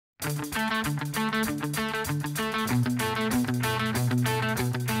Hi,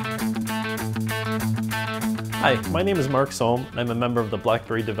 my name is Mark Sohm, and I'm a member of the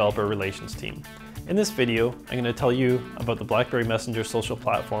BlackBerry Developer Relations team. In this video, I'm going to tell you about the BlackBerry Messenger Social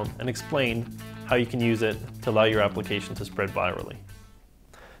Platform and explain how you can use it to allow your application to spread virally.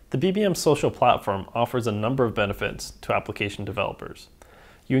 The BBM Social Platform offers a number of benefits to application developers.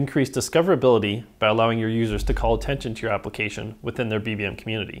 You increase discoverability by allowing your users to call attention to your application within their BBM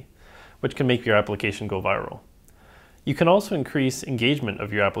community, which can make your application go viral. You can also increase engagement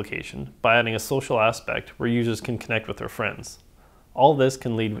of your application by adding a social aspect where users can connect with their friends. All this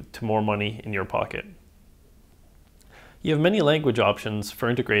can lead to more money in your pocket. You have many language options for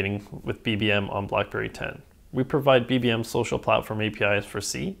integrating with BBM on BlackBerry 10. We provide BBM Social Platform APIs for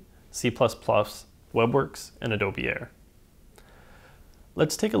C, C++, WebWorks, and Adobe Air.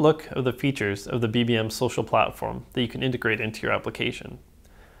 Let's take a look at the features of the BBM Social Platform that you can integrate into your application.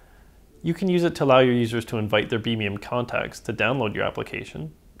 You can use it to allow your users to invite their BBM contacts to download your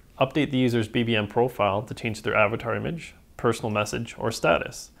application, update the user's BBM profile to change their avatar image, personal message, or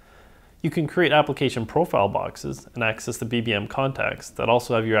status. You can create application profile boxes and access the BBM contacts that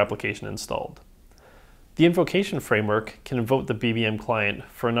also have your application installed. The invocation framework can invoke the BBM client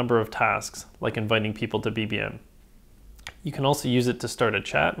for a number of tasks, like inviting people to BBM. You can also use it to start a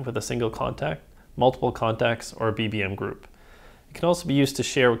chat with a single contact, multiple contacts, or a BBM group. It can also be used to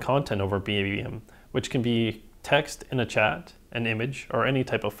share content over BBM, which can be text in a chat, an image, or any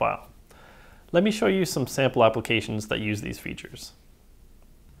type of file. Let me show you some sample applications that use these features.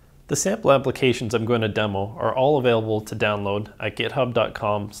 The sample applications I'm going to demo are all available to download at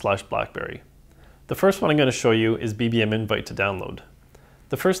github.com/blackberry. The first one I'm going to show you is BBM Invite to download.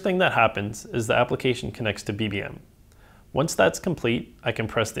 The first thing that happens is the application connects to BBM. Once that's complete, I can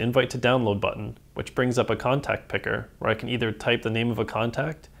press the Invite to Download button, which brings up a contact picker where I can either type the name of a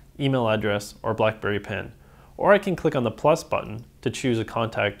contact, email address, or BlackBerry PIN, or I can click on the plus button to choose a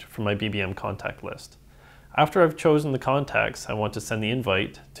contact from my BBM contact list. After I've chosen the contacts I want to send the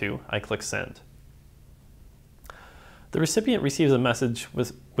invite to, I click Send. The recipient receives a message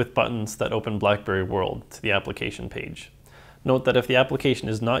with buttons that open BlackBerry World to the application page. Note that if the application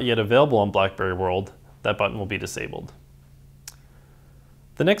is not yet available on BlackBerry World, that button will be disabled.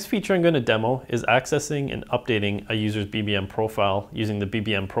 The next feature I'm going to demo is accessing and updating a user's BBM profile using the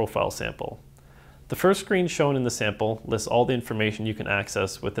BBM profile sample. The first screen shown in the sample lists all the information you can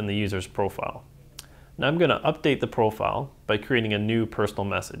access within the user's profile. Now I'm going to update the profile by creating a new personal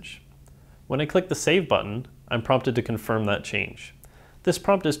message. When I click the Save button, I'm prompted to confirm that change. This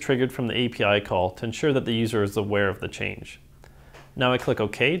prompt is triggered from the API call to ensure that the user is aware of the change. Now I click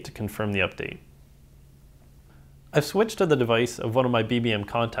OK to confirm the update. I've switched to the device of one of my BBM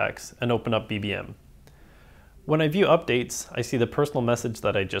contacts and open up BBM. When I view updates, I see the personal message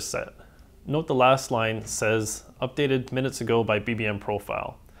that I just set. Note the last line says, updated minutes ago by BBM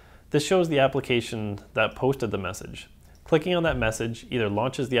profile. This shows the application that posted the message. Clicking on that message either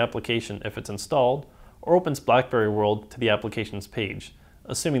launches the application if it's installed, or opens BlackBerry World to the application's page,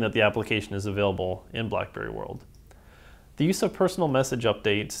 assuming that the application is available in BlackBerry World. The use of personal message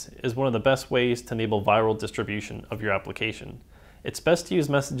updates is one of the best ways to enable viral distribution of your application. It's best to use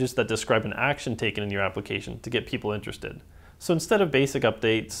messages that describe an action taken in your application to get people interested. So instead of basic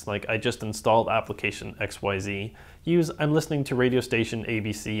updates like I just installed application XYZ, use I'm listening to radio station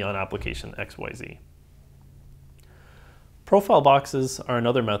ABC on application XYZ. Profile boxes are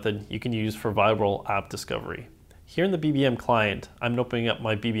another method you can use for viral app discovery. Here in the BBM client, I'm opening up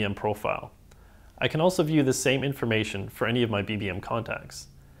my BBM profile. I can also view the same information for any of my BBM contacts.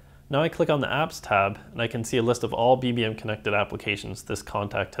 Now I click on the Apps tab and I can see a list of all BBM connected applications this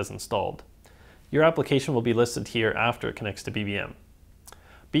contact has installed. Your application will be listed here after it connects to BBM.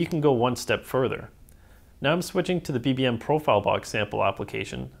 But you can go one step further. Now I'm switching to the BBM profile box sample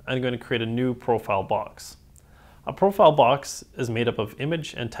application and I'm going to create a new profile box. A profile box is made up of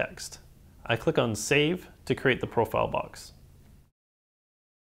image and text. I click on Save to create the profile box.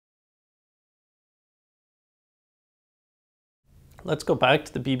 Let's go back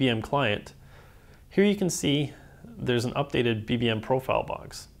to the BBM client. Here you can see there's an updated BBM profile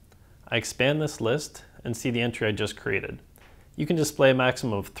box. I expand this list and see the entry I just created. You can display a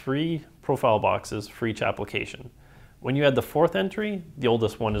maximum of 3 profile boxes for each application. When you add the 4th entry, the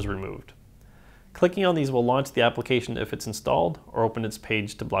oldest one is removed. Clicking on these will launch the application if it's installed or open its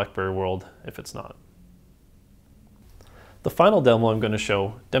page to BlackBerry World if it's not. The final demo I'm going to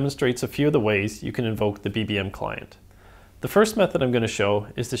show demonstrates a few of the ways you can invoke the BBM client. The first method I'm going to show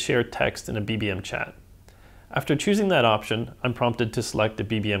is to share text in a BBM chat. After choosing that option, I'm prompted to select a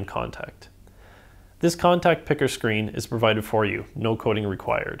BBM contact. This contact picker screen is provided for you, no coding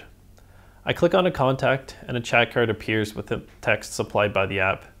required. I click on a contact and a chat card appears with the text supplied by the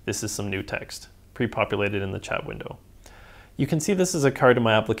app. This is some new text, pre-populated in the chat window. You can see this is a card in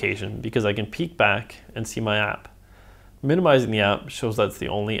my application because I can peek back and see my app. Minimizing the app shows that's the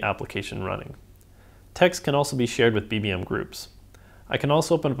only application running. Text can also be shared with BBM groups. I can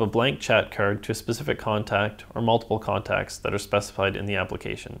also open up a blank chat card to a specific contact or multiple contacts that are specified in the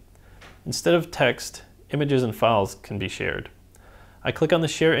application. Instead of text, images and files can be shared. I click on the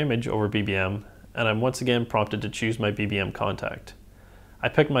Share Image over BBM, and I'm once again prompted to choose my BBM contact. I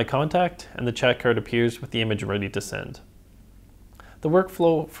pick my contact, and the chat card appears with the image ready to send. The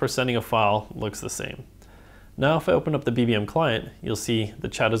workflow for sending a file looks the same. Now if I open up the BBM client, you'll see the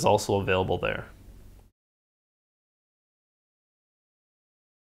chat is also available there.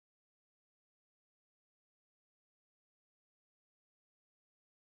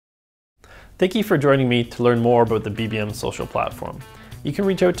 Thank you for joining me to learn more about the BBM Social Platform. You can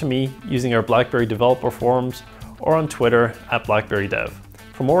reach out to me using our BlackBerry developer forums or on Twitter @BlackBerryDev.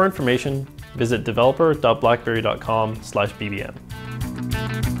 For more information, visit developer.blackberry.com/BBM.